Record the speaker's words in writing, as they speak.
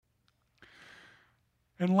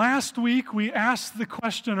And last week we asked the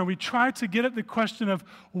question, or we tried to get at the question of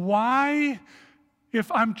why,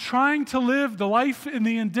 if I'm trying to live the life in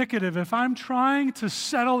the indicative, if I'm trying to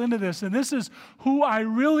settle into this, and this is who I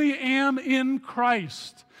really am in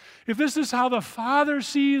Christ, if this is how the Father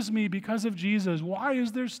sees me because of Jesus, why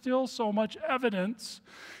is there still so much evidence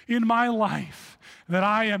in my life that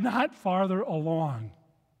I am not farther along?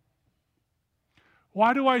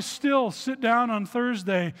 Why do I still sit down on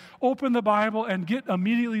Thursday, open the Bible, and get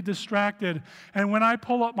immediately distracted? And when I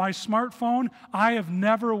pull up my smartphone, I have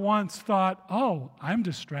never once thought, oh, I'm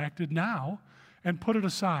distracted now, and put it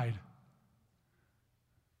aside.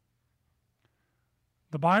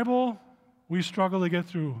 The Bible, we struggle to get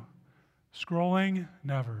through. Scrolling,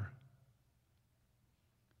 never.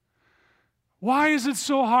 Why is it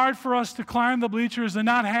so hard for us to climb the bleachers and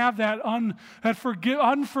not have that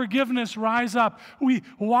unforgiveness rise up?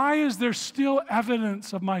 Why is there still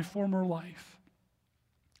evidence of my former life?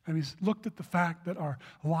 And he's looked at the fact that our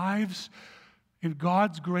lives in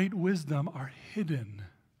God's great wisdom are hidden.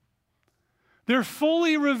 They're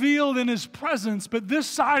fully revealed in His presence, but this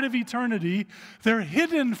side of eternity, they're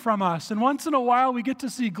hidden from us. And once in a while, we get to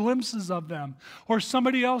see glimpses of them. Or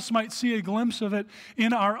somebody else might see a glimpse of it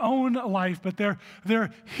in our own life. But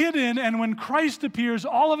they're hidden, and when Christ appears,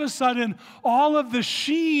 all of a sudden, all of the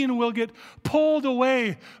sheen will get pulled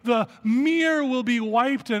away. The mirror will be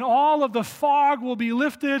wiped, and all of the fog will be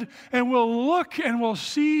lifted, and we'll look and we'll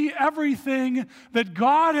see everything that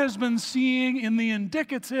God has been seeing in the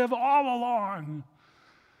indicative all along.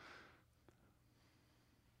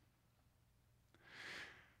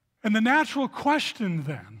 And the natural question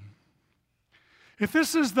then, if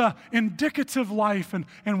this is the indicative life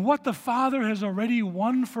and what the Father has already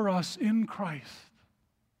won for us in Christ,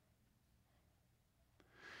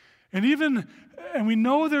 and we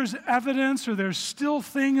know there's evidence or there's still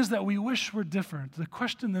things that we wish were different, the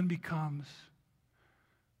question then becomes,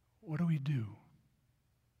 what do we do?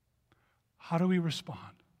 How do we respond?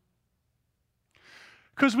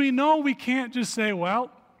 Because we know we can't just say,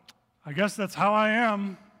 well, I guess that's how I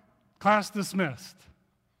am, class dismissed.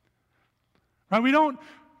 Right? We don't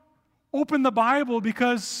open the Bible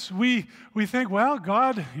because we think, well,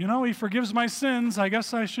 God, He forgives my sins. I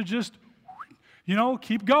guess I should just,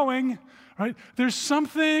 keep going. Right? There's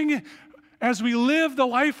something as we live the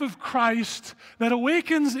life of Christ that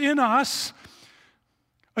awakens in us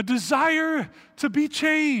a desire to be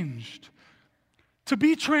changed, to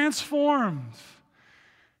be transformed.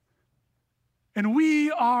 And we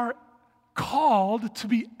are called to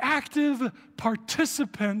be active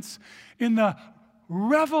participants in the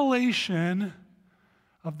revelation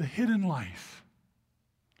of the hidden life.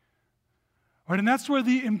 Right, and that's where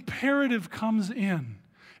the imperative comes in.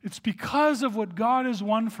 It's because of what God has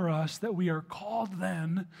won for us that we are called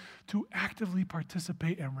then to actively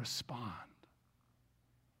participate and respond.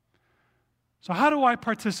 So how do I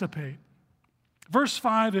participate? Verse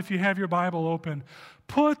 5, if you have your Bible open,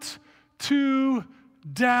 put to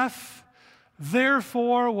death,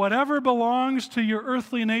 therefore, whatever belongs to your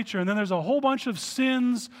earthly nature. And then there's a whole bunch of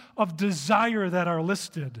sins of desire that are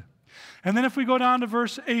listed. And then if we go down to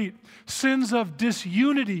verse 8, sins of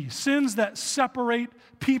disunity, sins that separate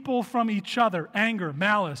people from each other, anger,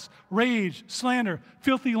 malice, rage, slander,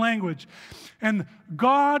 filthy language. And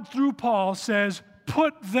God, through Paul, says,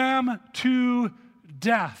 put them to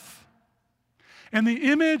death. And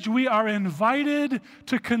the image we are invited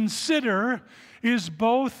to consider is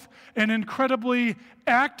both an incredibly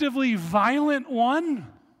actively violent one,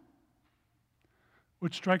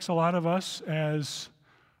 which strikes a lot of us as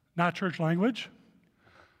not church language,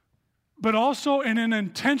 but also in an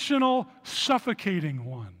intentional suffocating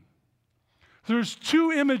one. There's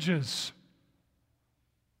two images,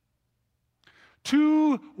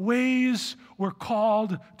 two ways we're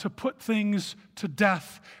called to put things to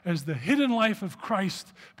death as the hidden life of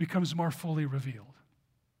Christ becomes more fully revealed.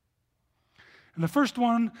 And the first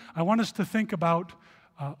one, I want us to think about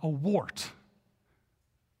a wart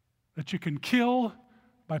that you can kill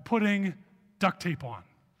by putting duct tape on.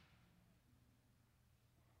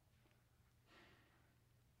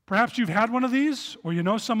 Perhaps you've had one of these, or you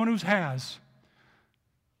know someone who has.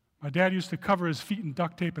 My dad used to cover his feet in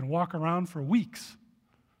duct tape and walk around for weeks.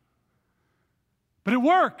 But it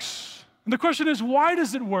works. And the question is, why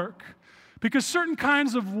does it work? Because certain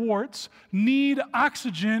kinds of warts need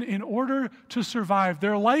oxygen in order to survive.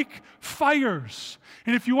 They're like fires.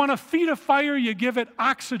 And if you want to feed a fire, you give it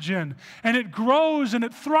oxygen. And it grows and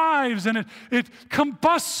it thrives and it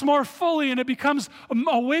combusts more fully and it becomes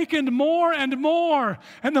awakened more and more.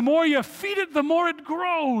 And the more you feed it, the more it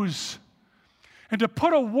grows. And to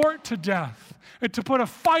put a wart to death and to put a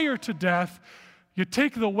fire to death, you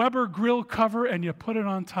take the Weber grill cover and you put it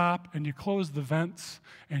on top and you close the vents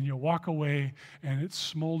and you walk away and it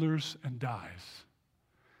smolders and dies.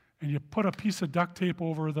 And you put a piece of duct tape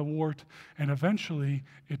over the wart and eventually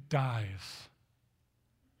it dies.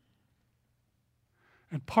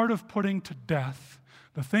 And part of putting to death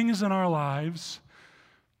the things in our lives,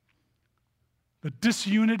 the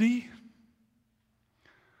disunity,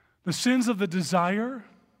 the sins of the desire,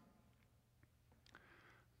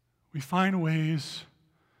 we find ways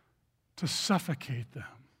to suffocate them.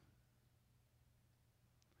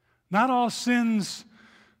 Not all sins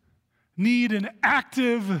need an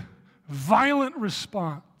active, violent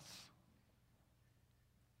response.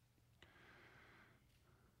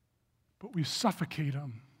 But we suffocate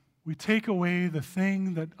them. We take away the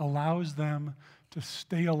thing that allows them to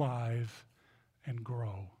stay alive and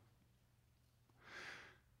grow.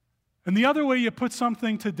 And the other way you put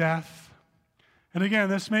something to death, and again,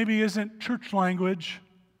 this maybe isn't church language,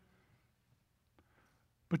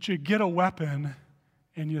 but you get a weapon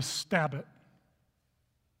and you stab it.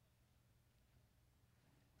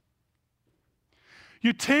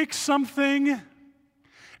 You take something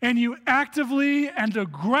and you actively and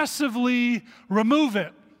aggressively remove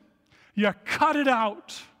it. You cut it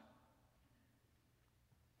out.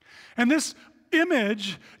 And this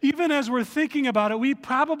image, even as we're thinking about it, we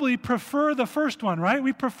probably prefer the first one, right?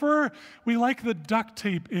 We like the duct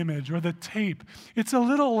tape image or the tape. It's a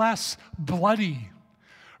little less bloody,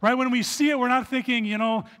 right? When we see it, we're not thinking,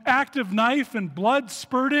 active knife and blood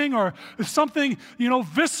spurting or something,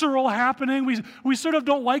 visceral happening. We sort of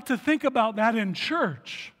don't like to think about that in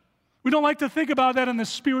church. We don't like to think about that in the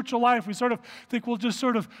spiritual life. We sort of think we'll just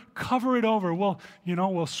sort of cover it over. We'll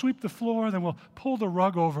sweep the floor, then we'll pull the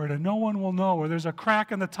rug over it, and no one will know. Or there's a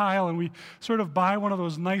crack in the tile, and we sort of buy one of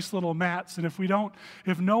those nice little mats. And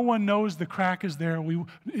if no one knows the crack is there,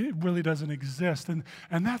 it really doesn't exist. And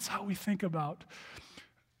that's how we think about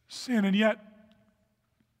sin. And yet,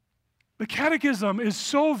 the Catechism is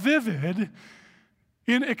so vivid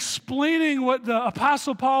in explaining what the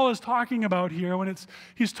Apostle Paul is talking about here when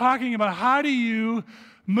he's talking about how do you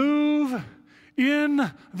move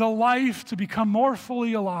in the life to become more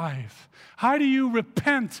fully alive? How do you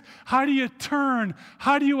repent? How do you turn?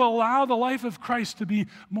 How do you allow the life of Christ to be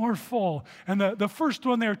more full? And the first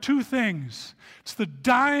one there, two things. It's the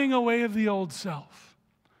dying away of the old self.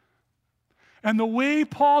 And the way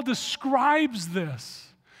Paul describes this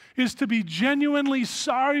is to be genuinely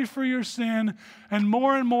sorry for your sin and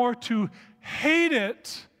more to hate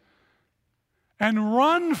it and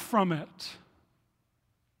run from it.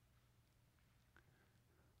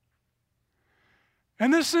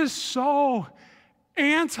 And this is so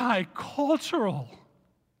anti-cultural.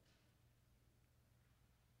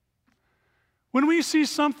 When we see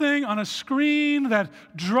something on a screen that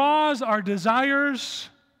draws our desires,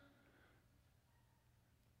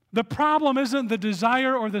 the problem isn't the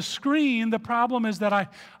desire or the screen. The problem is that I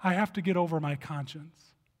have to get over my conscience.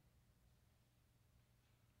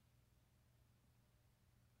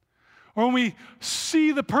 Or when we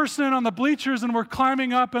see the person on the bleachers and we're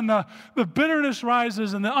climbing up and the bitterness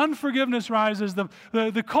rises and the unforgiveness rises,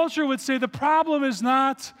 the culture would say the problem is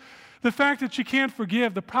not the fact that you can't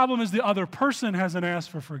forgive. The problem is the other person hasn't asked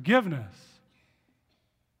for forgiveness.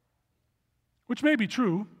 Which may be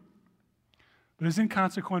true, but is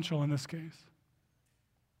inconsequential in this case.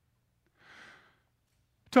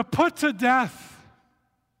 To put to death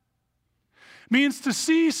means to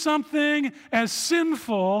see something as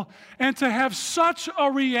sinful and to have such a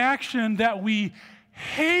reaction that we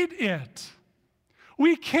hate it.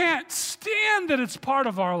 We can't stand that it's part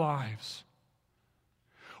of our lives.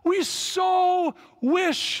 We so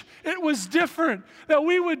wish it was different, that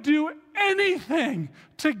we would do anything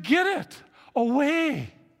to get it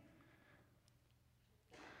away.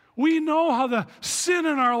 We know how the sin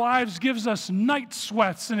in our lives gives us night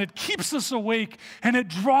sweats and it keeps us awake and it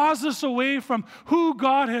draws us away from who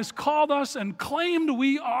God has called us and claimed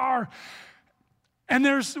we are. And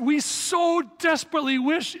we so desperately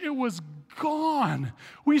wish it was gone.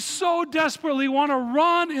 We so desperately want to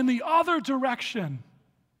run in the other direction.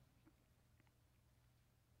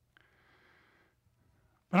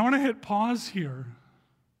 But I want to hit pause here,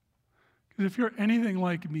 because if you're anything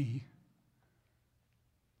like me,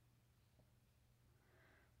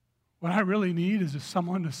 what I really need is just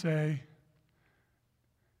someone to say,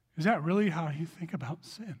 is that really how you think about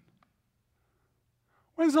sin?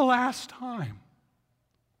 When's the last time,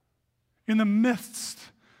 in the midst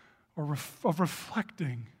of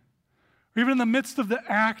reflecting, or even in the midst of the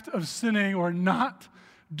act of sinning or not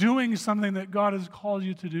doing something that God has called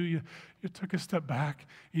you to do, you took a step back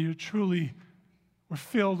and you truly were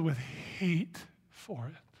filled with hate for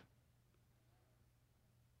it.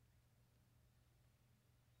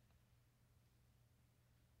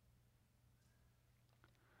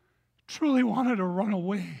 Truly wanted to run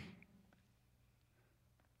away.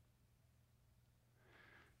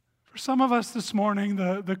 For some of us this morning,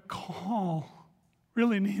 the call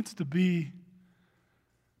really needs to be,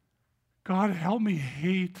 God, help me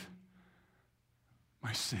hate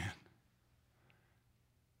my sin.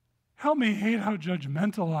 Help me hate how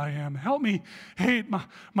judgmental I am. Help me hate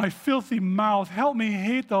my filthy mouth. Help me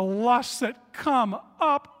hate the lusts that come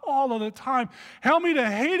up all of the time. Help me to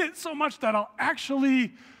hate it so much that I'll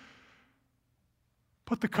actually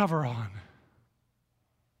put the cover on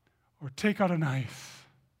or take out a knife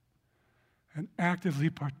and actively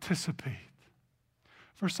participate.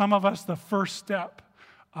 For some of us, the first step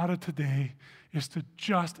out of today is to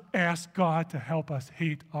just ask God to help us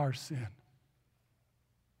hate our sin.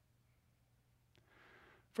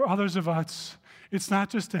 For others of us, it's not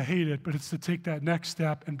just to hate it, but it's to take that next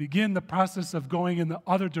step and begin the process of going in the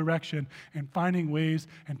other direction and finding ways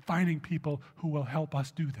and finding people who will help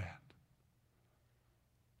us do that.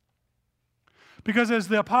 Because as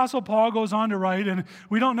the Apostle Paul goes on to write, and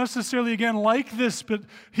we don't necessarily, again, like this, but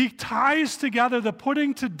he ties together the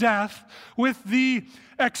putting to death with the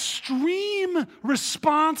extreme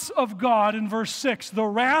response of God in verse 6. The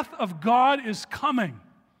wrath of God is coming.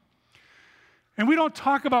 And we don't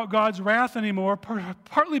talk about God's wrath anymore,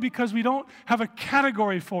 partly because we don't have a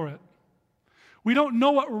category for it. We don't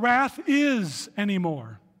know what wrath is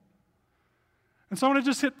anymore. And so I want to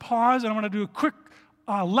just hit pause, and I want to do a quick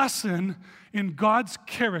lesson in God's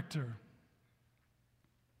character.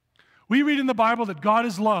 We read in the Bible that God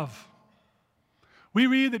is love. We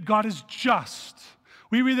read that God is just.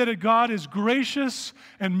 We read that God is gracious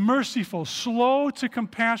and merciful, slow to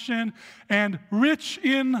compassion, and rich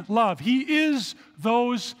in love. He is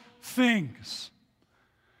those things.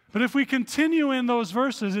 But if we continue in those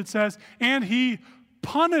verses, it says, and he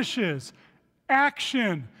punishes.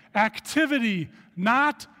 Action, activity,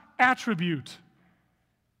 not attribute.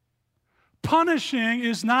 Punishing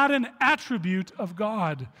is not an attribute of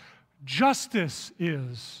God. Justice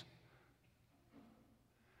is.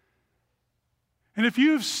 And if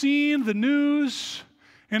you've seen the news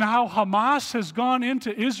and how Hamas has gone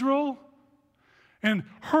into Israel and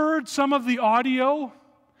heard some of the audio,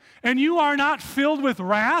 and you are not filled with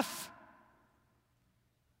wrath,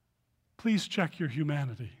 please check your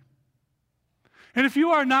humanity. And if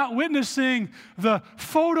you are not witnessing the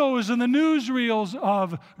photos and the newsreels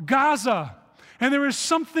of Gaza, and there is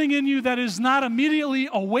something in you that is not immediately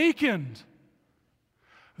awakened,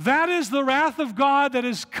 that is the wrath of God that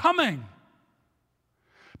is coming.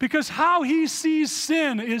 Because how he sees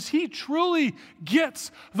sin is he truly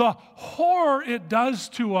gets the horror it does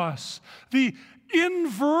to us, the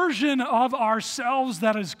inversion of ourselves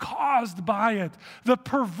that is caused by it, the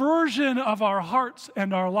perversion of our hearts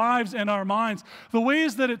and our lives and our minds, the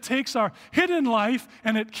ways that it takes our hidden life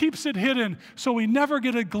and it keeps it hidden so we never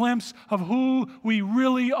get a glimpse of who we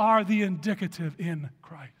really are, the indicative in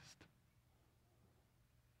Christ.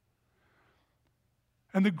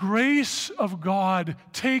 And the grace of God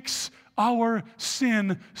takes our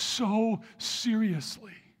sin so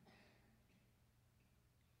seriously.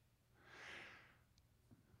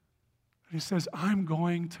 And he says, I'm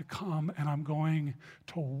going to come and I'm going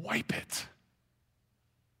to wipe it.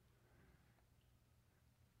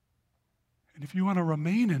 And if you want to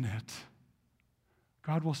remain in it,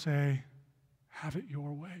 God will say, have it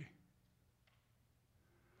your way.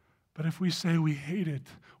 But if we say we hate it,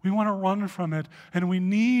 we want to run from it, and we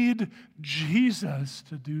need Jesus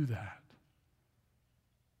to do that.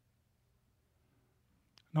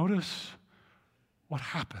 Notice what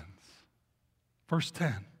happens. Verse 10,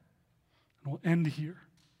 and we'll end here.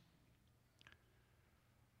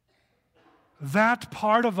 That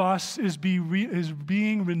part of us is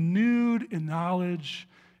being renewed in knowledge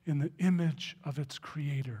in the image of its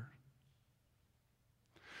Creator.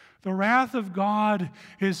 The wrath of God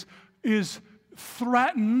is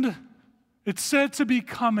threatened. It's said to be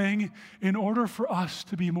coming in order for us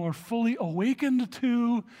to be more fully awakened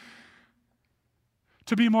to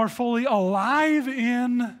be more fully alive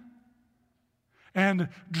in, and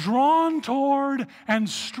drawn toward and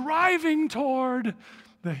striving toward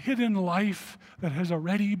the hidden life that has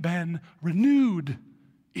already been renewed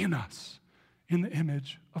in us in the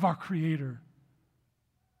image of our Creator.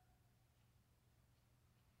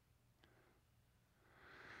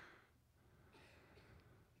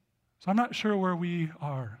 So I'm not sure where we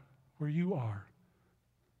are, where you are.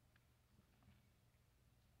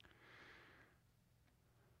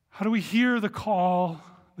 How do we hear the call,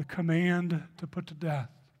 the command to put to death?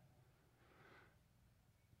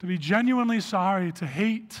 to be genuinely sorry, to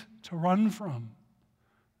hate, to run from?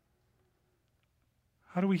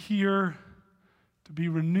 How do we hear to be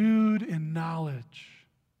renewed in knowledge,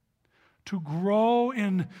 to grow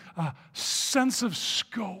in a sense of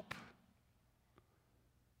scope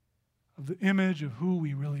of the image of who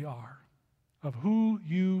we really are, of who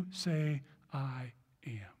you say I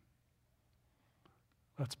am?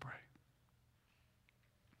 Let's pray.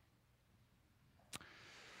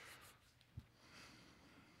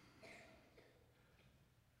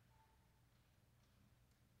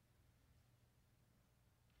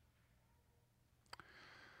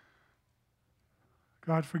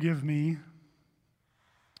 God, forgive me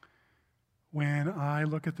when I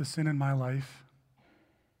look at the sin in my life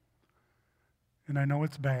and I know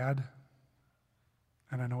it's bad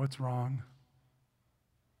and I know it's wrong,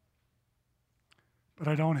 but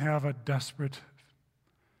I don't have a desperate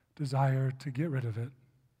desire to get rid of it.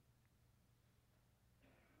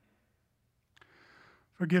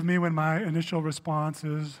 Forgive me when my initial response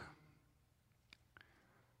is,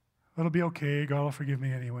 it'll be okay, God will forgive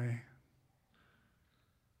me anyway.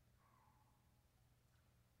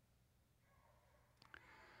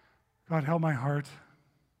 God, help my heart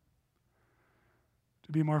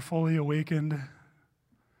to be more fully awakened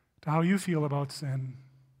to how you feel about sin.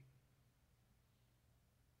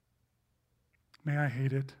 May I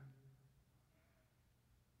hate it.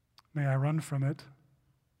 May I run from it.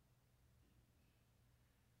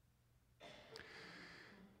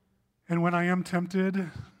 And when I am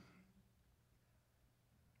tempted,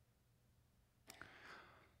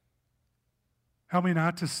 help me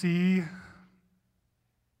not to see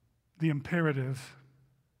the imperative,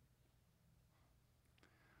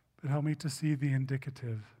 but help me to see the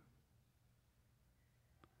indicative.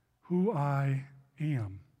 Who I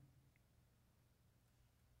am.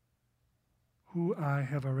 Who I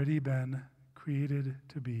have already been created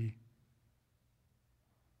to be.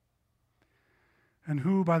 And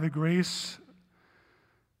who, by the grace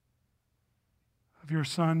of your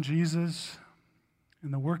Son, Jesus,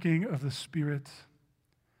 and the working of the Spirit,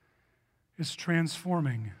 is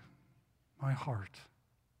transforming my heart.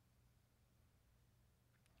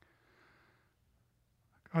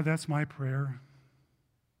 God, that's my prayer.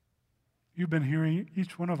 You've been hearing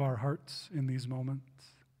each one of our hearts in these moments.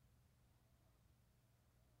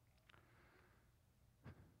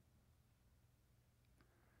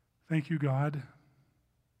 Thank you, God,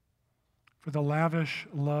 for the lavish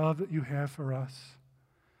love that you have for us,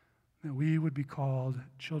 that we would be called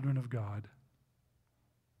children of God.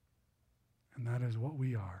 And that is what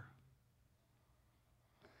we are.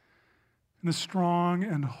 In the strong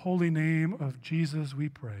and holy name of Jesus we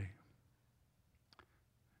pray.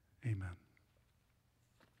 Amen.